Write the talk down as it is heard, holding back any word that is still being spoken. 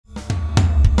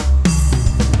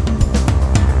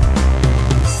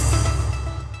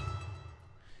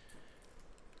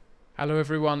Hello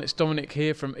everyone, it's Dominic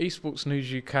here from Esports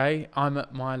News UK. I'm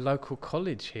at my local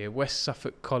college here, West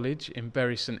Suffolk College in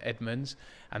Bury St Edmunds,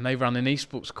 and they run an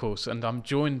esports course, and I'm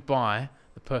joined by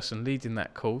the person leading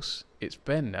that course. It's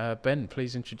Ben. Ben,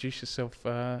 please introduce yourself,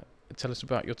 tell us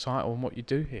about your title and what you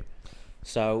do here.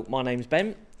 So my name's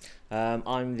Ben.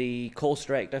 I'm the course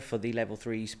director for the Level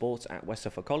 3 Esports at West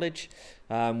Suffolk College,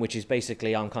 which is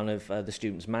basically I'm kind of the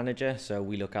students' manager, so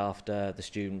we look after the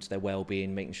students, their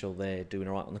well-being, making sure they're doing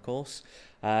all right on the course.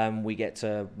 We get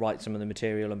to write some of the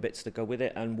material and bits that go with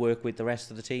it and work with the rest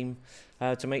of the team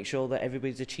to make sure that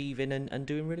everybody's achieving and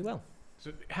doing really well.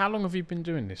 So how long have you been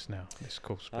doing this now, this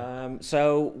course?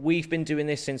 So we've been doing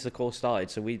this since the course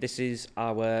started. So this is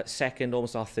our second,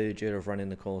 almost our third year of running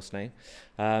the course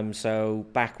now. So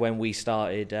back when we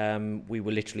started, we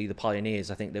were literally the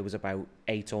pioneers. I think there was about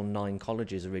 8 or 9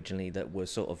 colleges originally that were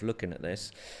sort of looking at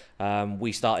this.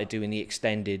 We started doing the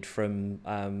extended from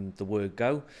the word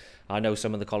go. I know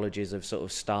some of the colleges have sort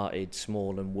of started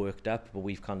small and worked up, but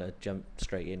we've kind of jumped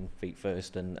straight in feet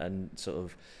first and sort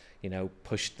of, you know,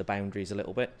 pushed the boundaries a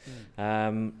little bit.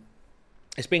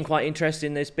 It's been quite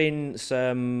interesting. There's been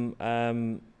some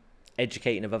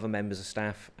educating of other members of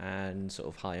staff and sort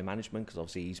of higher management, because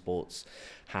obviously esports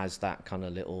has that kind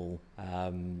of little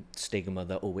stigma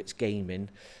that, oh, it's gaming.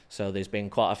 So there's been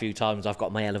quite a few times I've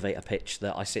got my elevator pitch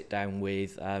that I sit down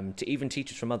with, to even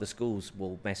teachers from other schools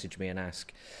will message me and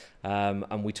ask.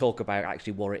 And we talk about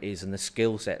actually what it is and the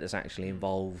skill set that's actually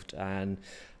involved, and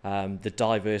the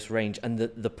diverse range. And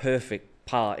the perfect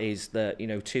part is that, you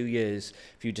know, 2 years,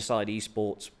 if you decide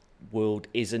esports world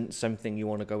isn't something you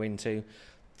want to go into,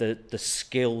 the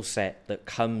skill set that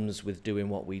comes with doing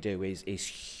what we do is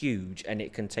huge, and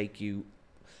it can take you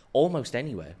almost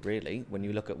anywhere, really, when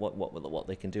you look at what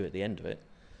they can do at the end of it,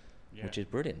 which is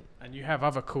brilliant. And you have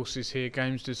other courses here,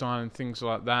 games design and things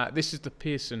like that. This is the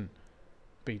Pearson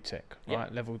BTEC,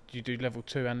 right? Yep. You do level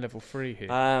 2 and level 3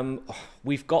 here.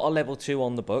 We've got a level 2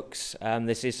 on the books.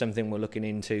 This is something we're looking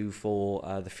into for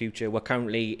the future. We're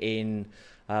currently in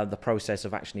the process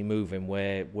of actually moving.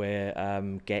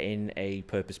 We're getting a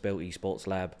purpose-built esports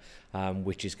lab,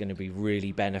 which is going to be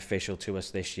really beneficial to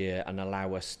us this year and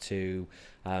allow us to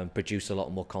produce a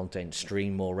lot more content,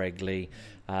 stream more regularly,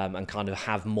 and kind of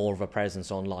have more of a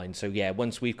presence online. So yeah,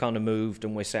 once we've kind of moved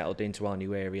and we're settled into our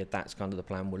new area, that's kind of the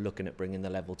plan. We're looking at bringing the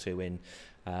level 2 in,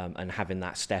 and having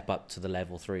that step up to the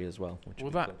level 3 as well.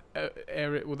 Will that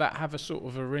area, will that have a sort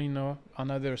of arena? I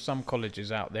know there are some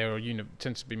colleges out there, or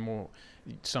tends to be more,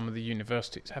 some of the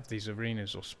universities have these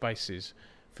arenas or spaces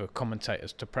for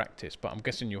commentators to practice, but I'm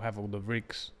guessing you'll have all the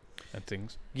rigs and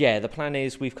things. Yeah, the plan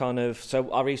is we've kind of,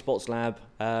 so our esports lab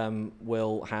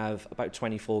will have about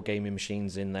 24 gaming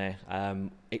machines in there.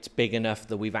 It's big enough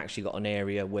that we've actually got an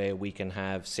area where we can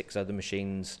have 6 other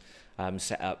machines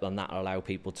set up, and that'll allow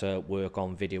people to work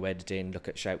on video editing, look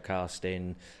at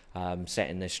shoutcasting,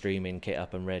 setting their streaming kit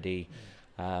up and ready.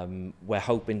 We're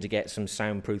hoping to get some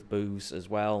soundproof booths as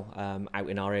well out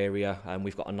in our area, and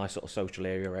we've got a nice sort of social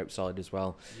area outside as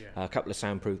well. A couple of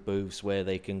soundproof booths where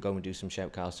they can go and do some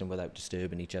shoutcasting without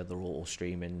disturbing each other or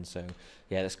streaming. So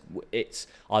yeah,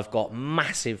 I've got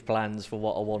massive plans for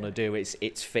what I want to do.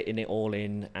 It's fitting it all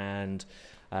in and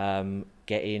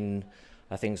getting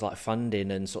things like funding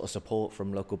and sort of support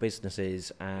from local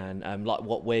businesses, and like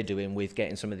what we're doing with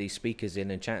getting some of these speakers in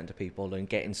and chatting to people and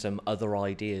getting some other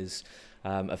ideas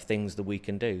of things that we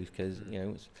can do, because, you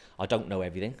know, I don't know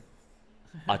everything.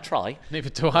 I try. Neither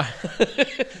do I.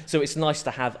 So it's nice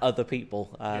to have other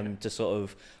people to sort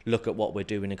of look at what we're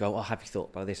doing and go, oh, have you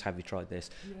thought about this? Have you tried this?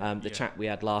 The chat we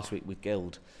had last week with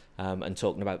Guild, and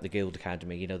talking about the Guild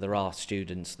Academy, you know, there are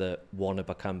students that want to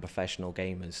become professional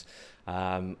gamers,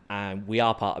 and we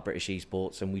are part of British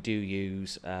Esports, and we do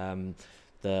use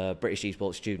the British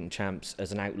Esports Student Champs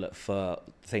as an outlet for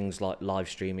things like live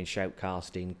streaming,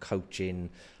 shoutcasting,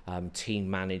 coaching, team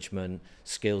management,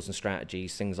 skills and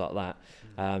strategies, things like that.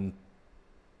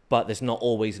 But there's not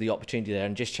always the opportunity there.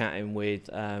 And just chatting with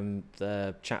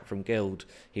the chap from Guild,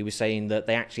 he was saying that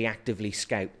they actually actively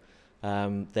scout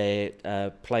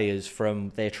their players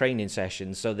from their training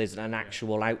sessions. So there's an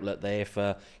actual outlet there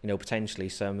for, you know, potentially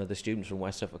some of the students from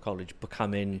West Suffolk College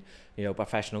becoming, you know,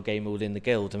 professional gamer within the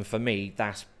Guild. And for me,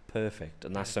 that's perfect,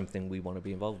 and that's something we want to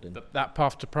be involved in. That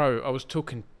path to pro, I was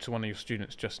talking to one of your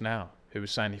students just now who was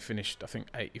saying he finished, I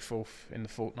think, 84th in the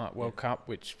Fortnite World Cup,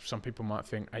 which some people might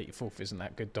think 84th isn't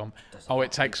that good, Dom.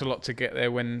 It takes a lot to get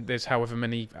there when there's however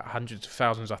many hundreds of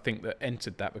thousands, I think, that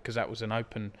entered that, because that was an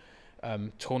open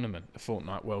tournament, the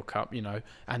Fortnite World Cup, you know,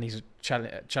 and he's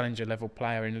a challenger level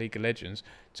player in League of Legends.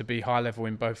 To be high level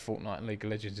in both Fortnite and League of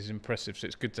Legends is impressive, so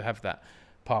it's good to have that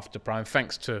path to pro. And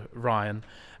thanks to Ryan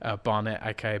Barnett,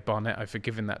 aka Barnetto, for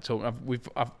giving that talk.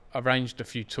 I've arranged a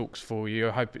few talks for you.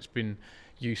 I hope it's been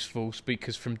useful.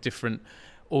 Speakers from different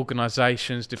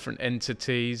organisations, different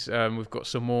entities. We've got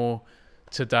some more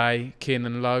today.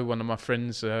 Kiernan Lowe, one of my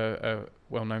friends, a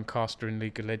well-known caster in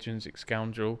League of Legends,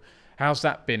 ex-Scoundrel. How's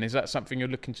that been? Is that something you're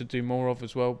looking to do more of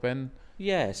as well, Ben?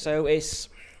 Yeah, so as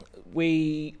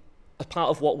part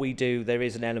of what we do, there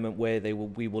is an element where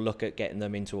we will look at getting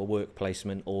them into a work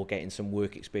placement or getting some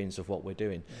work experience of what we're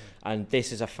doing. And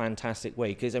this is a fantastic way,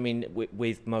 because I mean,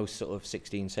 with most sort of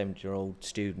 16, 17-year-old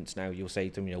students now, you'll say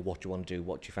to them, you know, what do you want to do,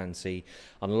 what do you fancy?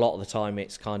 And a lot of the time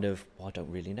it's kind of, well, I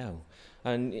don't really know.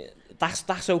 And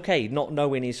that's okay. Not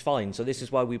knowing is fine. So this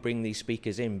is why we bring these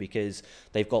speakers in, because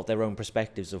they've got their own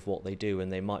perspectives of what they do,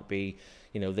 and they might be,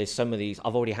 you know, there's some of these.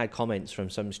 I've already had comments from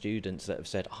some students that have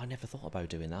said, oh, I never thought about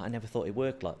doing that. I never thought it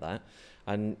worked like that.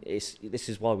 And this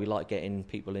is why we like getting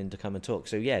people in to come and talk.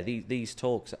 So yeah, these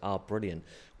talks are brilliant.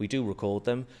 We do record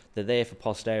them. They're there for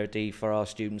posterity, for our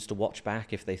students to watch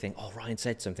back if they think, oh, Ryan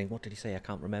said something. What did he say? I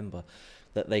can't remember.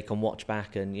 That they can watch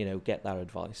back and, you know, get that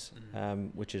advice,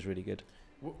 which is really good.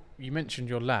 You mentioned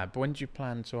your lab. When do you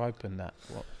plan to open that?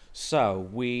 So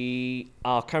we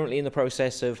are currently in the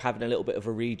process of having a little bit of a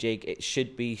rejig. It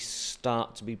should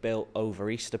start to be built over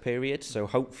Easter period. So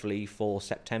hopefully for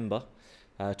September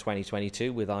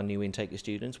 2022, with our new intake of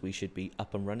students, we should be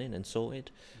up and running and sorted.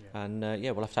 Yeah. And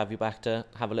yeah, we'll have to have you back to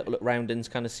have a little look round and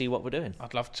kind of see what we're doing.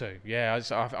 I'd love to. Yeah,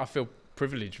 I feel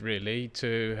privileged really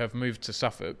to have moved to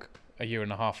Suffolk a year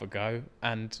and a half ago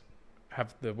and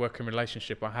have the working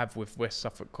relationship I have with West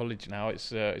Suffolk College now.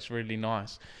 It's really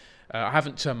nice. I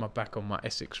haven't turned my back on my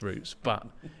Essex roots, but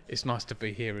it's nice to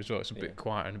be here as well. It's a bit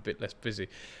quieter and a bit less busy.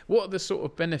 What are the sort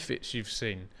of benefits you've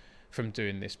seen from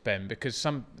doing this, Ben? Because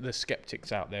some of the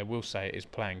skeptics out there will say it is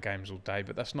playing games all day,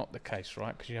 but that's not the case,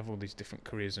 right? Because you have all these different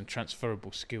careers, and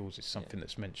transferable skills is something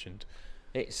that's mentioned.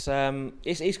 It's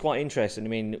quite interesting. I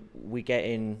mean, we get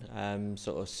in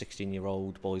sort of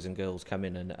 16-year-old boys and girls come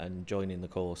in and joining the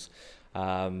course.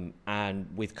 And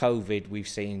with COVID, we've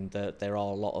seen that there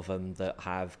are a lot of them that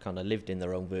have kind of lived in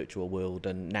their own virtual world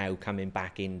and now coming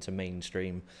back into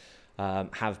mainstream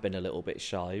have been a little bit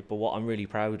shy. But what I'm really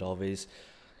proud of is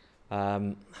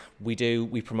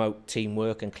we promote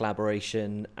teamwork and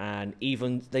collaboration, and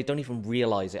even they don't even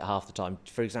realise it half the time.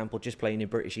 For example, just playing in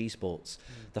British esports,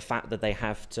 the fact that they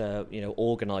have to, you know,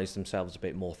 organise themselves a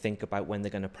bit more, think about when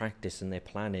they're going to practice and they're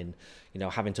planning, you know,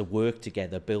 having to work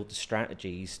together, build the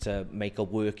strategies to make a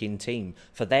working team.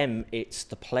 For them, it's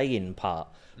the playing part,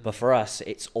 but for us,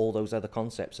 it's all those other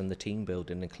concepts and the team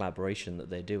building and collaboration that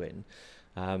they're doing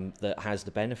that has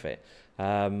the benefit.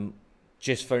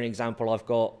 Just for an example, I've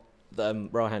got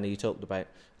Rohan, you talked about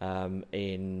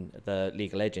in the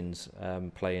League of Legends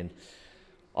playing.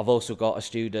 I've also got a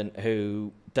student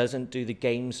who doesn't do the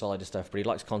game side of stuff, but he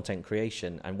likes content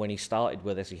creation. And when he started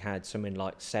with us, he had something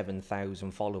like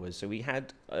 7,000 followers. So he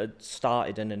had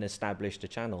started and established a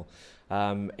channel.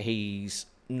 He's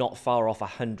not far off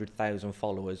 100,000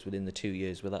 followers within the 2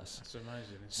 years with us. That's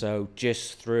amazing. So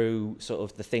just through sort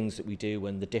of the things that we do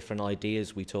and the different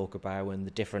ideas we talk about and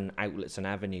the different outlets and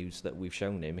avenues that we've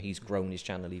shown him, he's grown his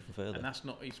channel even further. And that's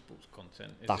not esports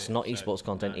content, is That's it? not esports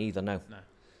content either, no. No.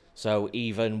 So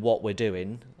even what we're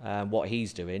doing, what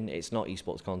he's doing, it's not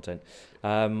esports content.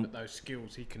 But those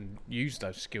skills, he can use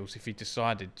those skills if he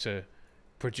decided to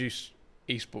produce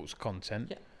esports content.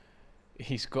 Yeah.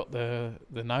 He's got the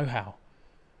know-how.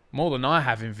 More than I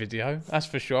have in video, that's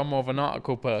for sure. I'm more of an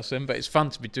article person, but it's fun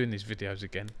to be doing these videos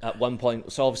again. At one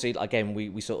point, so obviously, again,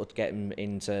 we sort of get him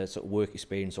into sort of work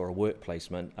experience or a work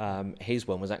placement. His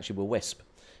one was actually with Wisp.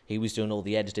 He was doing all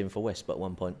the editing for Wisp at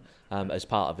one point as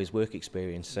part of his work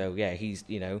experience. So yeah, he's,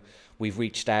 you know, we've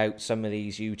reached out. Some of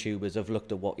these YouTubers have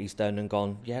looked at what he's done and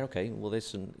gone, yeah, okay, well,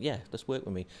 this and yeah, let's work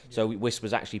with me. Yeah. So Wisp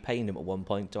was actually paying him at one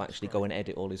point to actually go and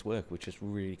edit all his work, which is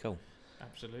really cool.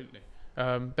 Absolutely.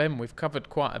 Ben, we've covered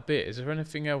quite a bit. Is there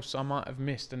anything else I might have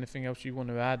missed? Anything else you want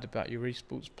to add about your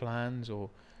esports plans or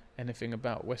anything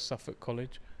about West Suffolk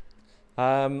College?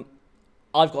 I've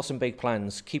got some big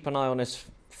plans. Keep an eye on this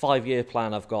 5-year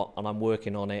plan I've got, and I'm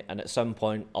working on it. And at some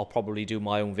point, I'll probably do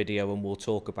my own video and we'll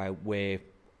talk about where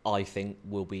I think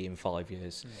we'll be in 5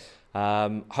 years.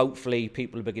 Hopefully,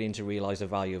 people are beginning to realise the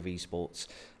value of esports.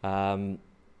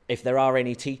 If there are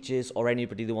any teachers or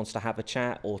anybody that wants to have a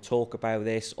chat or talk about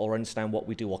this or understand what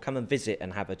we do or come and visit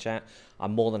and have a chat,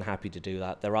 I'm more than happy to do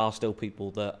that. There are still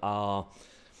people that are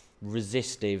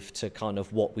resistive to kind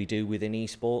of what we do within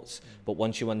esports, but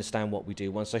once you understand what we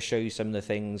do, once I show you some of the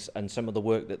things and some of the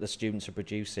work that the students are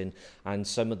producing and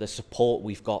some of the support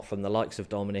we've got from the likes of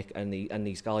Dominic and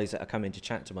these guys that are coming to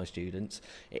chat to my students,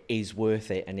 it is worth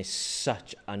it, and it's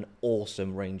such an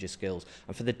awesome range of skills.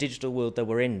 And for the digital world that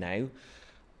we're in now,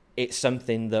 it's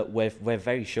something that we're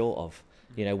very short of.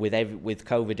 You know, with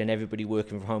COVID and everybody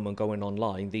working from home and going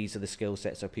online, these are the skill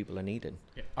sets that people are needing.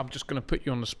 Yeah, I'm just going to put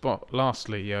you on the spot.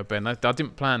 Lastly, Ben, I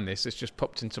didn't plan this. It's just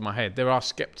popped into my head. There are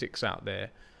skeptics out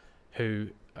there who,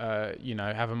 you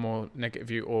know, have a more negative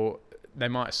view, or they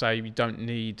might say you don't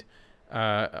need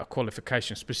a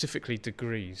qualification, specifically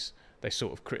degrees. They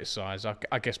sort of criticise,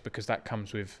 I guess, because that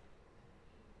comes with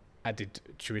added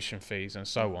tuition fees and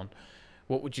so on.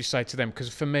 What would you say to them? Because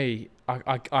for me,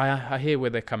 I hear where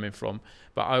they're coming from,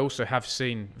 but I also have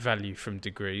seen value from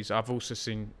degrees. I've also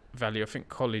seen value. I think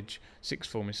college sixth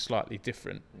form is slightly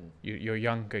different. You're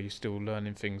younger. You're still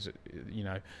learning things. You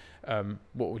know,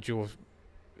 what would your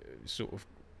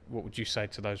what would you say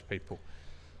to those people?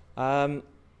 I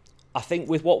think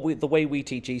with the way we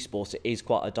teach esports, it is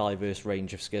quite a diverse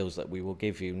range of skills that we will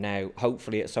give you. Now,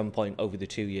 hopefully, at some point over the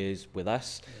 2 years with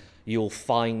us, you'll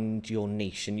find your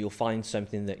niche and you'll find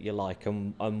something that you like.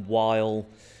 And while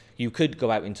you could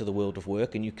go out into the world of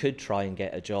work and you could try and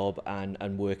get a job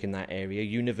and work in that area,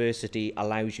 university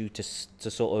allows you to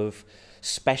sort of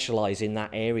specialise in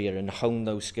that area and hone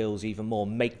those skills even more,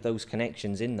 make those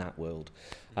connections in that world.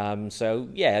 So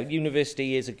yeah,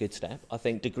 university is a good step. I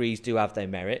think degrees do have their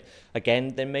merit.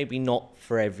 Again, they're maybe not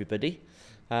for everybody,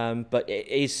 but it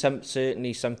is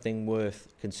certainly something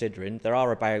worth considering. There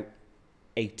are about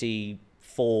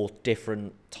 84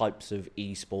 different types of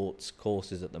esports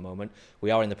courses at the moment. We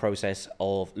are in the process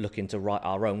of looking to write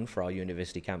our own for our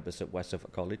university campus at West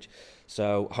Suffolk College.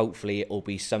 So hopefully it will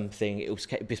be something,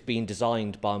 it's being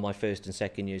designed by my first and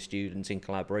second year students in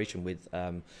collaboration with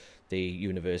the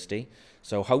university.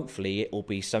 So hopefully it will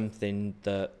be something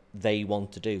that they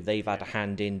want to do. They've had a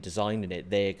hand in designing it.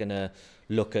 They're going to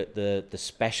look at the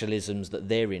specialisms that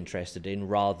they're interested in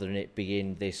rather than it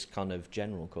being this kind of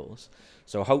general course.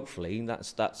 So hopefully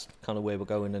that's kind of where we're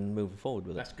going and moving forward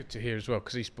with it. That's good to hear as well,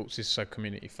 because esports is so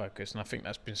community focused, and I think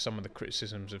that's been some of the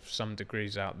criticisms of some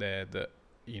degrees out there, that,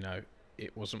 you know,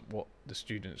 it wasn't what the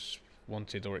students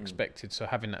wanted or expected. So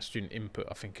having that student input,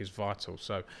 I think, is vital.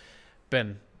 So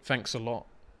Ben, thanks a lot.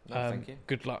 Thank you.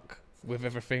 Good luck with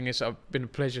everything. It's been a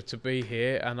pleasure to be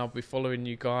here, and I'll be following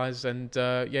you guys. And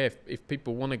yeah, if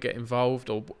people want to get involved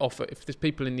or offer, if there's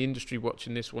people in the industry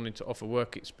watching this wanting to offer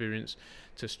work experience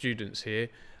to students here,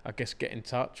 I guess get in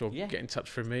touch, or get in touch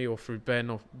through me or through Ben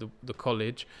or the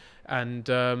college. And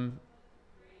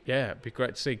yeah, it'd be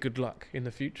great to see. Good luck in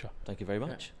the future. Thank you very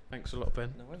much. Yeah. Thanks a lot,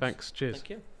 Ben. No worries. Thanks. Cheers. Thank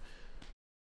you.